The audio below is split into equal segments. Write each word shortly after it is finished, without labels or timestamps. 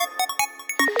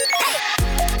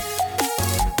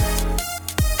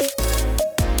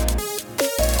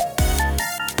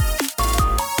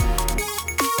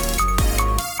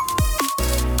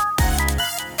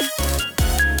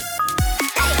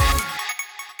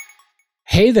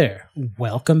Hey there.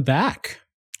 Welcome back.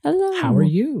 Hello. How are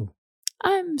you?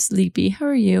 I'm sleepy. How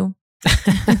are you?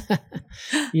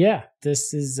 Yeah,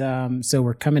 this is, so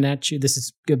we're coming at you. This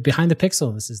is Behind the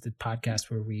Pixel. This is the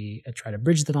podcast where we try to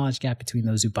bridge the knowledge gap between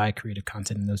those who buy creative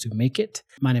content and those who make it.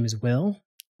 My name is Will.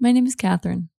 My name is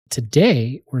Catherine.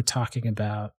 Today, we're talking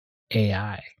about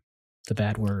AI, the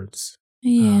bad words,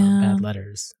 Yeah. bad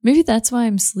letters. Maybe that's why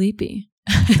I'm sleepy.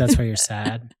 That's why you're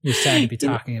sad. You're sad to be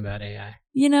talking about AI.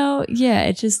 Yeah,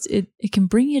 it can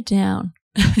bring you down.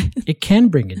 It can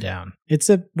bring it down.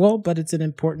 But it's an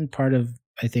important part of,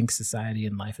 I think, society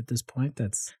and life at this point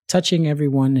that's touching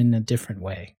everyone in a different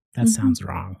way. That sounds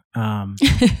wrong. I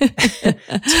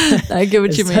get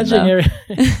what you mean.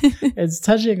 It's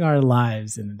touching our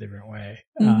lives in a different way.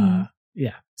 Mm-hmm.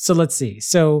 Yeah. So let's see.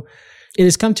 So it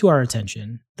has come to our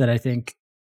attention that I think,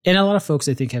 and a lot of folks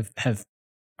I think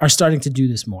are starting to do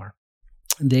this more.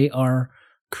 They are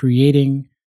creating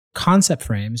concept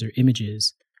frames or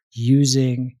images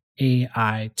using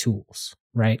AI tools,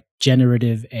 right?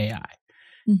 Generative AI.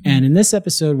 Mm-hmm. And in this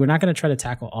episode, we're not going to try to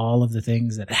tackle all of the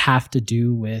things that have to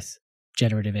do with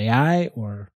generative AI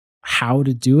or how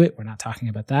to do it. We're not talking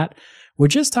about that. We're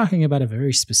just talking about a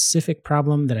very specific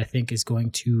problem that I think is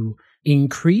going to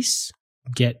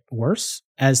get worse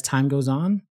as time goes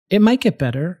on. It might get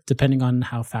better depending on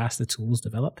how fast the tools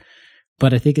develop.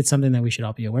 But I think it's something that we should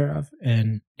all be aware of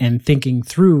and thinking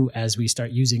through as we start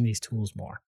using these tools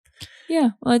more.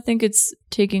 Yeah, well, I think it's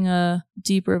taking a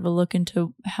deeper of a look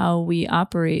into how we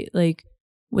operate. Like,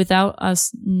 without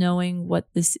us knowing what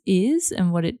this is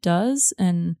and what it does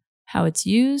and how it's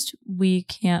used, we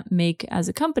can't make, as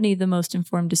a company, the most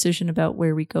informed decision about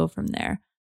where we go from there.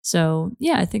 So,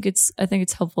 yeah, I think it's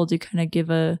helpful to kind of give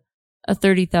a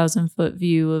 30,000-foot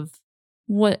view of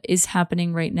what is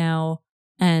happening right now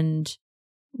and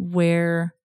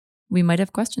where we might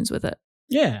have questions with it.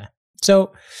 Yeah.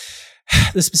 So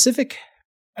the specific,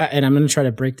 and I'm going to try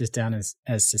to break this down as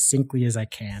succinctly as I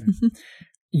can.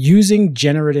 Using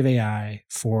generative AI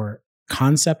for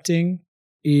concepting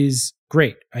is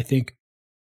great. I think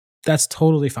that's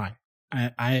totally fine.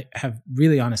 I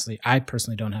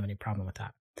personally don't have any problem with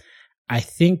that. I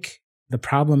think the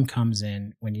problem comes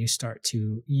in when you start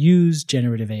to use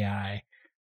generative AI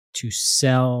to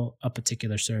sell a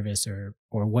particular service or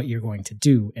what you're going to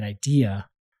do, an idea,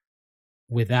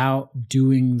 without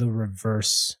doing the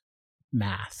reverse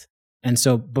math. And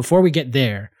so before we get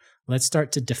there, let's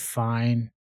start to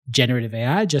define generative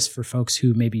AI just for folks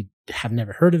who maybe have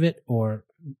never heard of it, or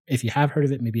if you have heard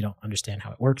of it, maybe don't understand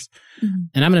how it works. Mm-hmm.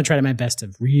 And I'm going to try my best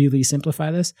to really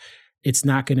simplify this. It's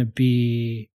not going to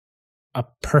be a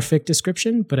perfect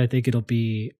description, but I think it'll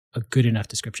be a good enough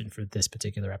description for this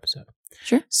particular episode.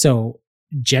 Sure. So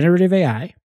generative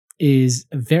AI is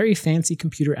very fancy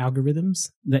computer algorithms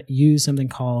that use something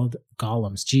called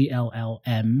GLLMs,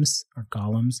 GLLMs, or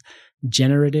GLLMs,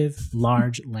 generative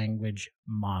large language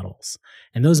models.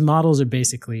 And those models are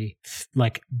basically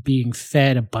like being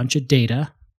fed a bunch of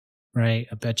data, right?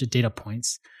 A bunch of data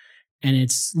points. And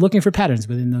it's looking for patterns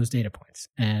within those data points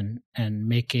and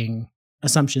making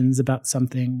assumptions about some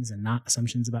things and not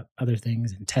assumptions about other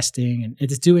things, and testing. And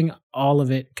it's doing all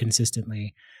of it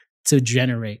consistently to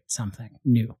generate something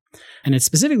new. And it's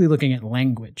specifically looking at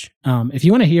language. If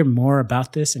you want to hear more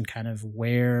about this and kind of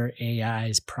where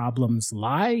AI's problems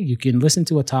lie, you can listen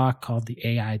to a talk called The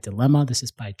AI Dilemma. This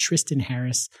is by Tristan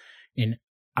Harris and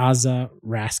Aza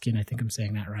Raskin. I think I'm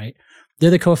saying that right.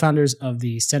 They're the co-founders of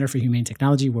the Center for Humane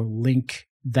Technology. We'll link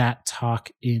that talk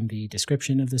in the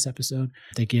description of this episode.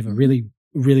 They give a really,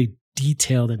 really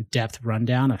detailed and depth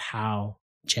rundown of how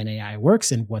Gen AI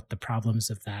works and what the problems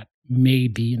of that may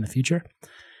be in the future.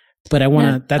 But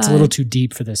that's a little too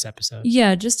deep for this episode.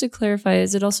 Yeah, just to clarify,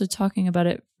 is it also talking about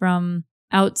it from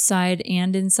outside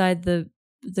and inside the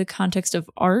context of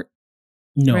art?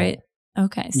 No. Right?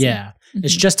 Okay. So, yeah. Mm-hmm.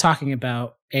 It's just talking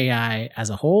about AI as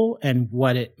a whole and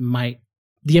what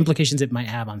the implications it might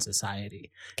have on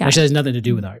society. Actually, has nothing to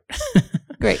do with art.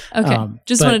 Great. Okay.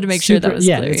 Just wanted to make sure that was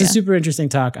clear. It's a super interesting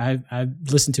talk. I've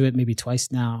listened to it maybe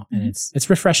twice now, and it's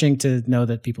refreshing to know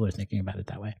that people are thinking about it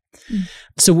that way. Mm.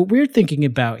 So what we're thinking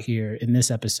about here in this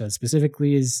episode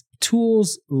specifically is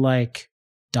tools like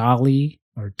DALL-E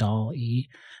or DALL-E,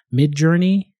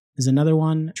 Midjourney is another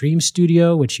one, Dream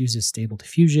Studio, which uses Stable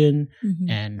Diffusion,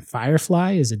 and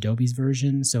Firefly is Adobe's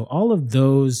version. So all of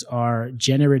those are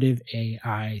generative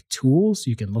AI tools.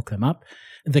 You can look them up.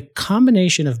 The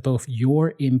combination of both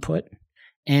your input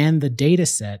and the data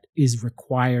set is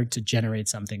required to generate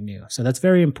something new. So that's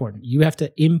very important. You have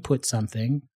to input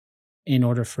something in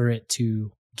order for it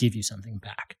to give you something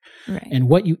back. Right. And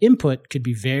what you input could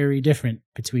be very different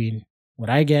between what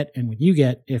I get and what you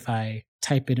get if I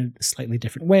type it in a slightly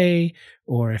different way,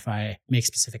 or if I make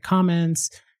specific comments.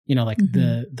 Like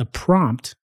the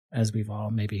prompt, as we've all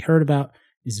maybe heard about,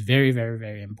 is very, very,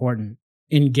 very important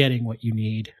in getting what you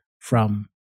need from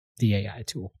the AI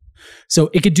tool. So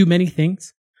it could do many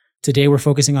things. Today, we're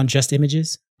focusing on just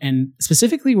images. And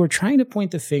specifically, we're trying to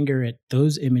point the finger at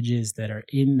those images that are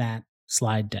in that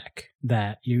slide deck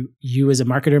that you as a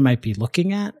marketer might be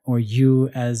looking at, or you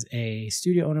as a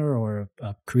studio owner or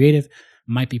a creative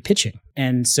might be pitching.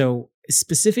 And so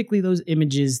specifically those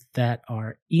images that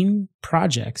are in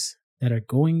projects that are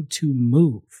going to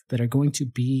move, that are going to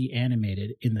be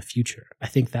animated in the future. I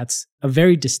think that's a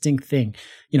very distinct thing.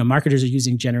 Marketers are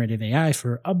using generative AI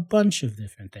for a bunch of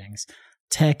different things.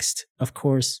 Text, of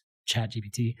course,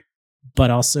 ChatGPT, but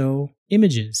also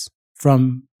images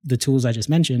from the tools I just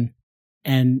mentioned,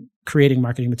 and creating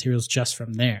marketing materials just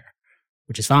from there,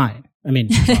 which is fine. I mean,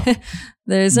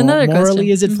 there's another morally, question.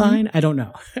 Is it fine? I don't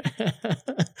know.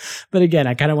 But again,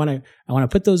 I want to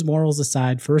put those morals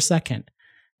aside for a second.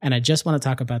 And I just want to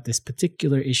talk about this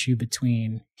particular issue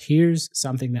between here's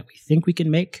something that we think we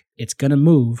can make, it's going to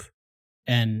move,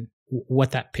 and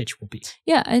what that pitch will be.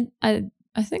 Yeah,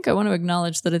 I think I want to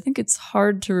acknowledge that I think it's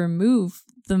hard to remove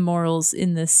the morals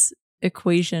in this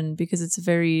equation because it's a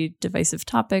very divisive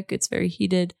topic. It's very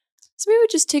heated. So maybe we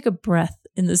just take a breath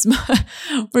in this.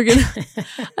 We're going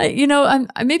to,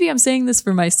 maybe I'm saying this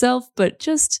for myself, but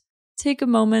just take a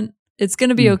moment. It's going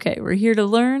to be okay. We're here to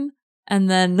learn and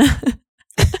then,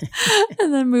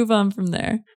 and then move on from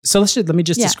there. So let me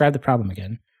just describe the problem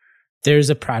again.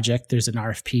 There's a project, there's an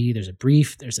RFP, there's a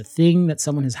brief, there's a thing that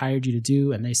someone has hired you to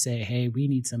do, and they say, hey, we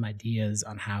need some ideas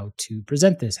on how to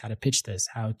present this, how to pitch this,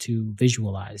 how to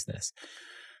visualize this.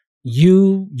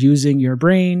 You, using your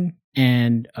brain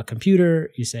and a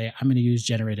computer, you say, I'm going to use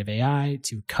generative AI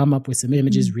to come up with some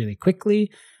images really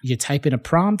quickly. You type in a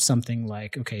prompt, something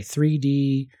like, okay,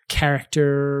 3D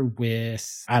character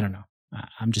with, I don't know.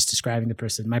 I'm just describing the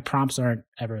person. My prompts aren't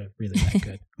ever really that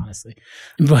good, honestly.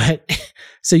 But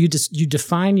so you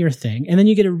define your thing, and then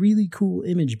you get a really cool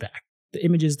image back. The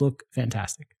images look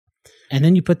fantastic. And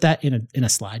then you put that in a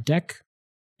slide deck,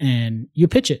 and you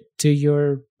pitch it to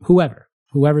your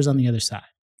whoever's on the other side.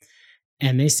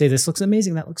 And they say, this looks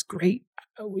amazing. That looks great.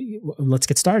 Let's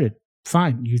get started.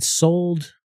 Fine. You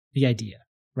sold the idea,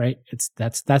 right?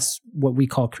 That's what we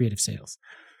call creative sales.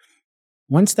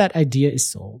 Once that idea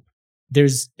is sold,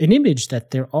 there's an image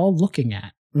that they're all looking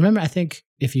at. Remember, I think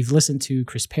if you've listened to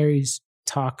Chris Perry's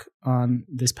talk on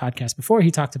this podcast before,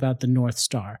 he talked about the North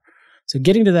Star. So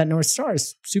getting to that North Star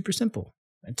is super simple.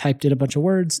 I typed in a bunch of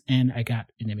words and I got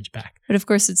an image back. But of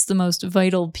course, it's the most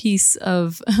vital piece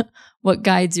of what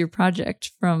guides your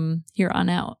project from here on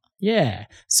out. Yeah.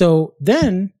 So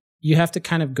then you have to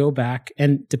kind of go back,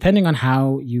 and depending on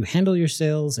how you handle your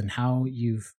sales and how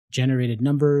you've generated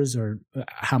numbers or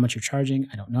how much you're charging,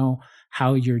 I don't know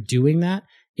how you're doing that.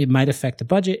 It might affect the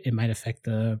budget. It might affect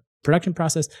the production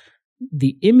process.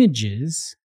 The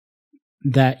images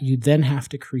that you then have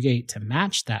to create to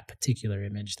match that particular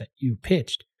image that you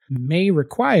pitched may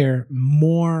require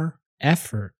more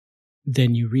effort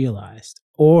than you realized.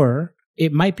 Or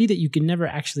it might be that you can never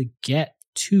actually get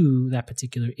to that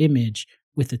particular image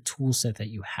with the tool set that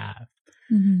you have.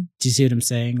 Mm-hmm. Do you see what I'm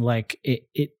saying? Like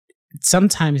it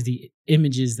sometimes the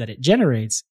images that it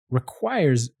generates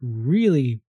requires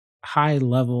really high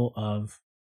level of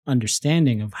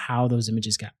understanding of how those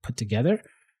images got put together,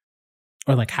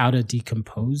 or like how to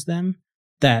decompose them,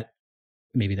 that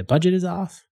maybe the budget is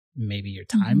off, maybe your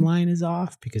timeline is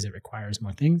off because it requires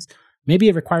more things, maybe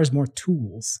it requires more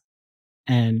tools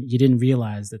and you didn't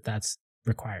realize that that's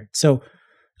required. So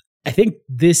I think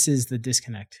this is the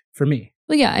disconnect for me.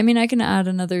 Well, yeah, I mean, I can add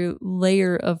another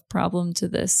layer of problem to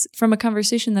this from a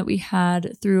conversation that we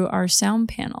had through our sound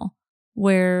panel,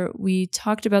 where we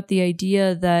talked about the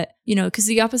idea that, because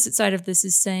the opposite side of this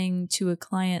is saying to a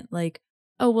client like,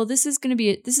 oh, well, this is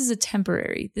a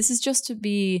temporary. This is just to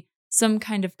be some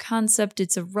kind of concept.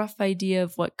 It's a rough idea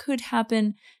of what could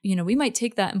happen. We might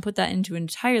take that and put that into an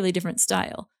entirely different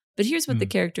style. But here's what the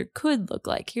character could look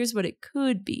like. Here's what it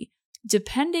could be.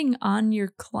 Depending on your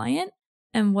client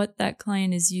and what that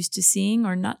client is used to seeing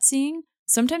or not seeing,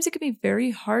 sometimes it can be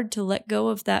very hard to let go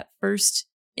of that first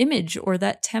image or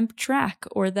that temp track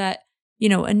or that,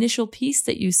 initial piece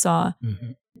that you saw.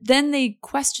 Mm-hmm. Then they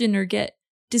question or get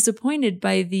disappointed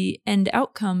by the end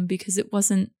outcome because it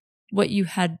wasn't what you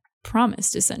had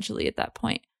promised essentially at that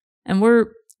point. And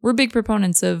we're big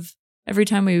proponents of every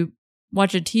time we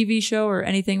watch a TV show or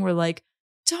anything, we're like,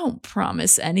 don't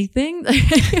promise anything.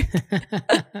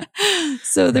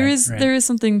 So there is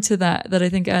something to that I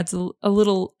think adds a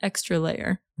little extra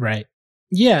layer. Right.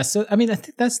 Yeah. So, I mean, I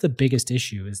think that's the biggest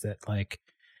issue is that, like,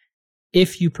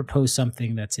 if you propose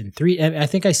something that's in 3D, I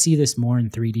think I see this more in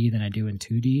 3D than I do in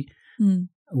 2D,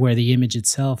 where the image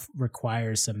itself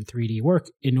requires some 3D work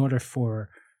in order for,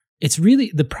 it's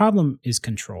really, the problem is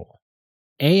control.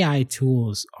 AI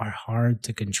tools are hard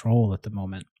to control at the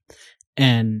moment.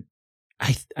 And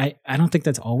I don't think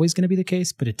that's always going to be the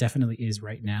case, but it definitely is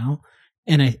right now.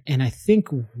 And I think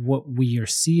what we are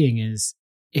seeing is,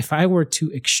 if I were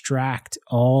to extract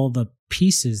all the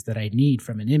pieces that I need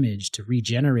from an image to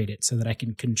regenerate it so that I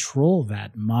can control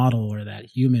that model or that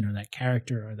human or that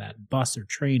character or that bus or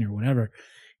train or whatever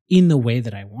in the way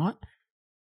that I want,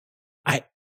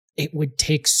 it would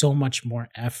take so much more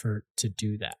effort to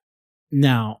do that.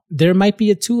 Now, there might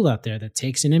be a tool out there that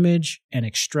takes an image and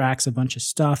extracts a bunch of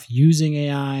stuff using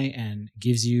AI and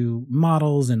gives you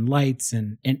models and lights,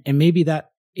 and maybe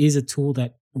that is a tool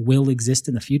that will exist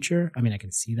in the future. I mean, I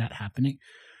can see that happening,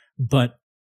 but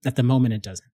at the moment it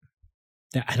doesn't.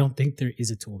 I don't think there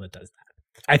is a tool that does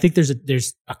that. I think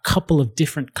there's a couple of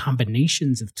different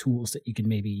combinations of tools that you can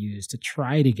maybe use to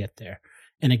try to get there.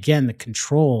 And again, the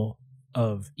control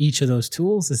of each of those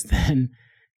tools is then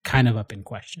kind of up in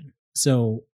question.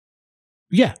 So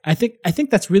yeah, I think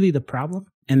that's really the problem.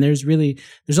 And there's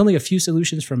only a few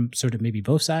solutions from sort of maybe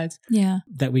both sides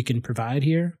that we can provide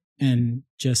here. And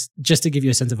just to give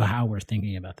you a sense of how we're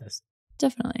thinking about this.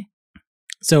 Definitely.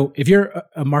 So if you're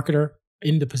a marketer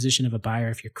in the position of a buyer,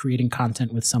 if you're creating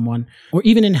content with someone, or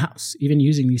even in-house, even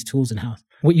using these tools in-house,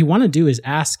 what you want to do is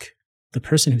ask the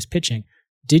person who's pitching,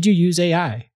 did you use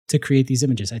AI to create these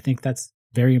images? I think that's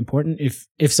very important.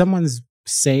 If someone's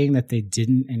saying that they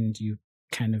didn't and you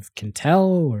kind of can tell,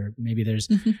 or maybe there's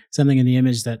something in the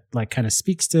image that like kind of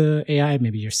speaks to AI,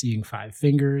 maybe you're seeing 5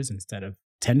 fingers instead of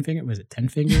 10 fingers. Was it 10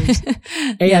 fingers?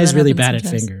 AI is really bad at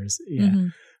fingers. Yeah. Mm-hmm.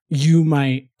 You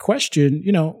might question,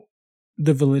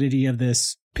 the validity of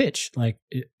this pitch. Like,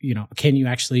 can you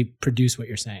actually produce what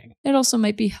you're saying? It also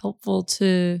might be helpful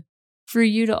for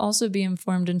you to also be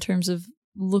informed in terms of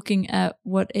looking at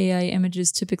what AI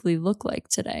images typically look like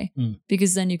today,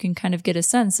 because then you can kind of get a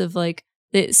sense of like,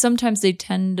 sometimes they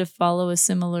tend to follow a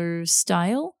similar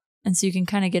style. And so you can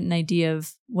kind of get an idea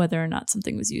of whether or not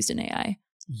something was used in AI.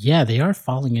 Yeah, they are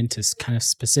falling into kind of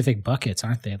specific buckets,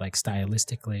 aren't they? Like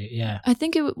stylistically, yeah. I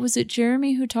think was it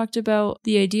Jeremy who talked about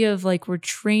the idea of like we're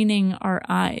training our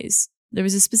eyes. There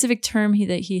was a specific term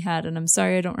that he had, and I'm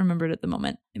sorry I don't remember it at the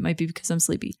moment. It might be because I'm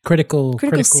sleepy. Critical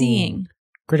seeing.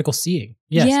 Critical seeing.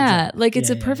 Yes. Yeah, exactly. like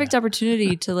it's a perfect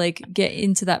opportunity to like get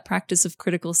into that practice of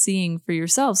critical seeing for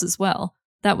yourselves as well.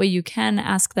 That way you can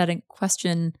ask that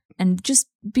question and just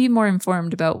be more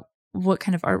informed about what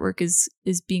kind of artwork is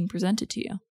being presented to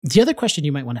you. The other question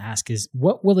you might want to ask is,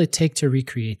 what will it take to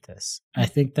recreate this? I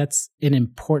think that's an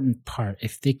important part.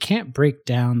 If they can't break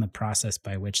down the process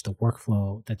by which the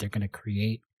workflow that they're going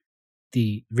to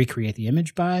recreate the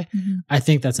image by, I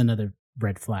think that's another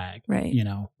red flag. Right.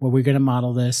 Where we're going to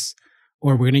model this,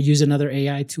 or we're going to use another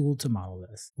AI tool to model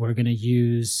this. We're going to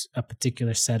use a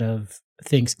particular set of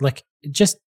things. Like,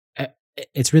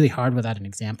 it's really hard without an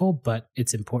example, but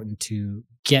it's important to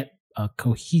get a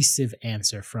cohesive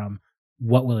answer from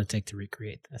what will it take to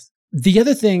recreate this. The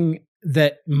other thing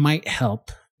that might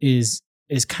help is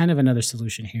kind of another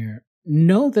solution here.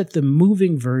 Know that the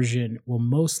moving version will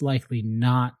most likely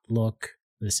not look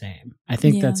the same. I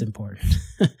think that's important.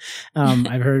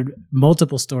 I've heard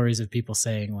multiple stories of people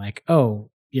saying like, oh,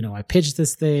 I pitched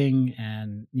this thing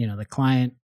and, the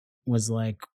client was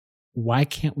like, why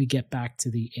can't we get back to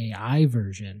the AI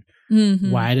version?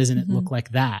 Why doesn't it look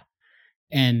like that?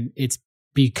 And it's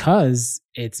because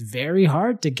it's very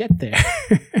hard to get there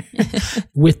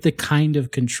with the kind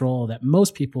of control that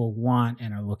most people want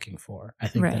and are looking for. I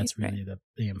think that's really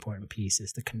the important piece,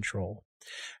 is the control.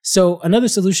 So another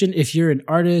solution, if you're an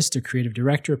artist or creative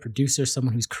director or producer,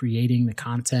 someone who's creating the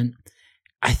content,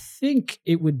 I think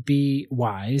it would be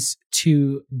wise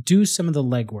to do some of the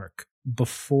legwork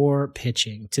before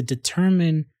pitching to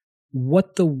determine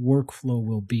what the workflow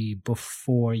will be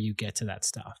before you get to that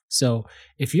stuff. So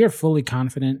if you're fully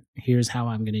confident, here's how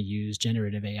I'm going to use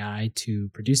generative AI to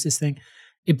produce this thing,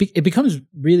 it becomes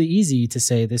really easy to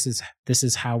say, this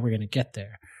is how we're going to get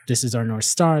there. This is our North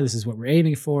Star. This is what we're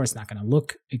aiming for. It's not going to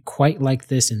look quite like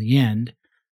this in the end,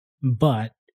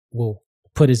 but we'll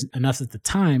put enough of the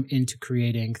time into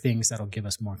creating things that'll give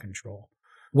us more control.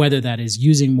 Whether that is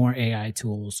using more AI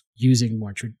tools, using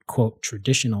more quote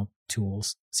traditional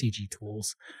tools, CG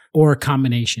tools, or a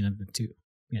combination of the two,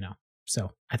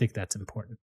 So I think that's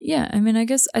important. Yeah, I mean, I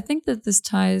think that this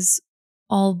ties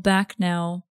all back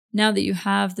now that you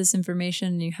have this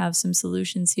information and you have some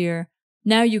solutions here.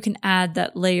 now you can add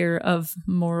that layer of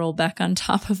moral back on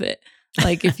top of it.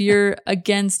 Like if you're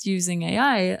against using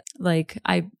AI, like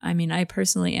I mean, I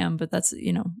personally am, but that's,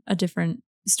 a different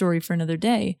story for another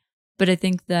day. But I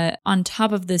think that on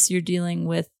top of this, you're dealing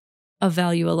with a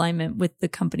value alignment with the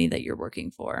company that you're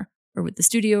working for, or with the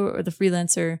studio or the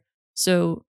freelancer.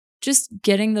 So just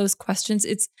getting those questions,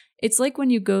 it's like when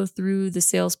you go through the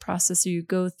sales process or you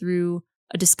go through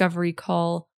a discovery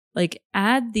call, like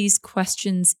add these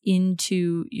questions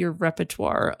into your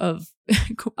repertoire of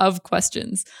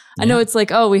questions. Yeah. I know it's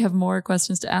like, oh, we have more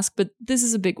questions to ask, but this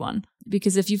is a big one,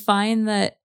 because if you find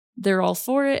that they're all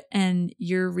for it and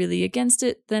you're really against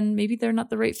it, then maybe they're not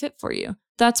the right fit for you.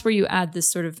 That's where you add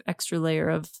this sort of extra layer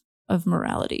of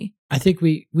morality. I think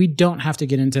we don't have to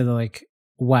get into the like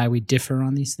why we differ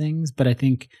on these things, but I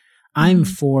think I'm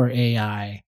for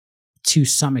AI to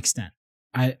some extent.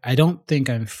 I don't think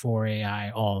I'm for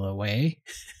AI all the way.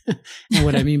 And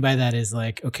what I mean by that is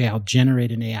like, okay, I'll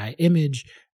generate an AI image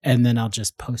and then I'll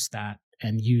just post that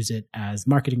and use it as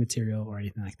marketing material or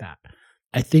anything like that.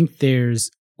 I think there's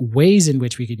ways in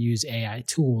which we could use AI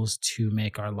tools to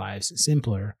make our lives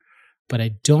simpler, but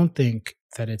I don't think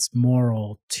that it's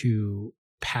moral to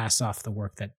pass off the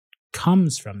work that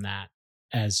comes from that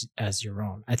as your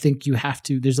own. I think you have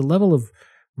to, there's a level of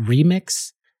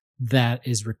remix that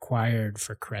is required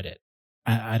for credit.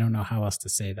 I don't know how else to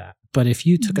say that. But if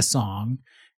you took a song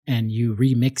and you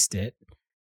remixed it,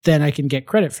 then I can get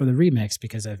credit for the remix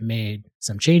because I've made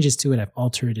some changes to it. I've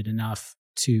altered it enough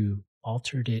to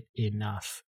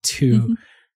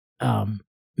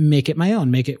make it my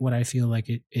own, make it what I feel like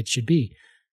it should be.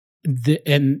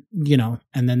 And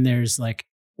then there's like,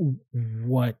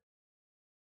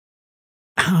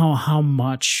 how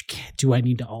much do I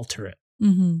need to alter it?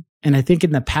 Mm-hmm. And I think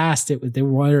in the past, there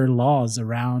were laws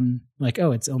around like,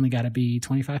 oh, it's only got to be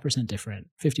 25% different,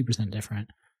 50% different.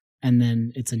 And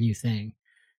then it's a new thing.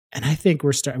 And I think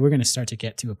we're going to start to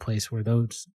get to a place where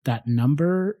that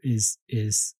number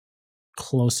is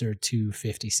closer to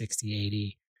 50, 60,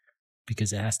 80,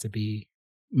 because it has to be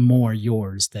more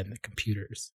yours than the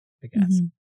computer's, I guess. Mm-hmm.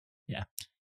 Yeah.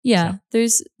 Yeah. So.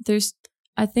 There's,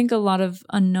 I think, a lot of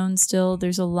unknown still.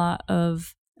 There's a lot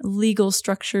of legal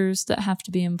structures that have to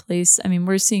be in place. I mean,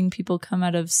 we're seeing people come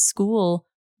out of school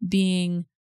being,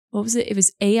 what was it? It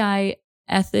was AI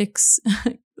ethics,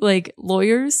 like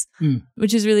lawyers,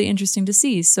 which is really interesting to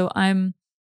see. So I'm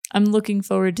looking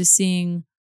forward to seeing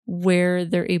where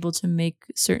they're able to make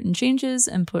certain changes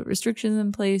and put restrictions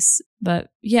in place. But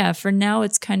yeah, for now,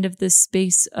 it's kind of this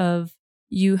space of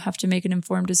you have to make an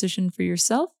informed decision for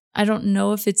yourself. I don't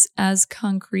know if it's as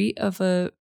concrete of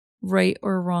a right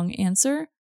or wrong answer,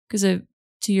 because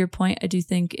to your point, I do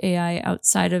think AI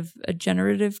outside of a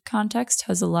generative context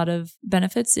has a lot of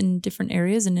benefits in different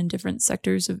areas and in different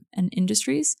sectors and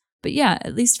industries. But yeah,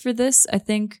 at least for this, I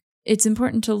think it's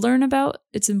important to learn about,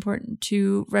 it's important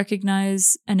to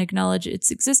recognize and acknowledge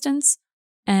its existence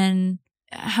and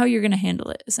how you're going to handle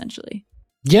it, essentially.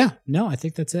 Yeah, no, I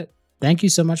think that's it. Thank you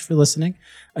so much for listening.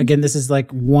 Again, this is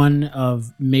like one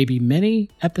of maybe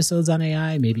many episodes on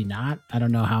AI, maybe not. I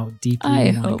don't know how deep you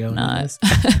want to go into this.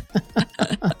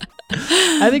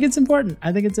 I think it's important.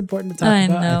 I think it's important to talk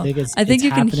about. Know. I think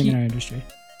it's happening in our industry.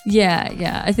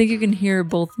 Yeah. I think you can hear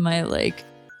both my like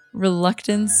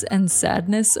reluctance and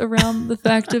sadness around the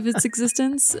fact of its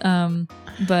existence.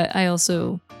 But I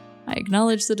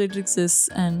acknowledge that it exists,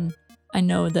 and I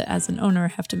know that as an owner, I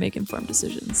have to make informed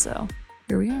decisions. So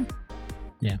here we are.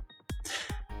 Yeah.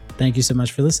 Thank you so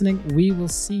much for listening. We will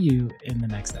see you in the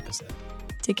next episode.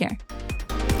 Take care.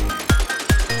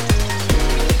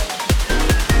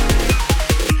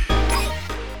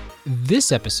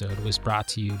 This episode was brought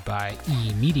to you by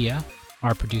eMedia.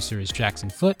 Our producer is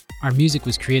Jackson Foote. Our music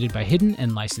was created by Hidden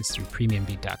and licensed through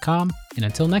premiumbeat.com. And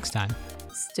until next time,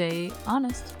 stay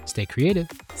honest, stay creative,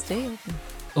 stay open.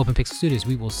 Open Pixel Studios,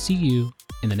 we will see you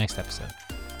in the next episode.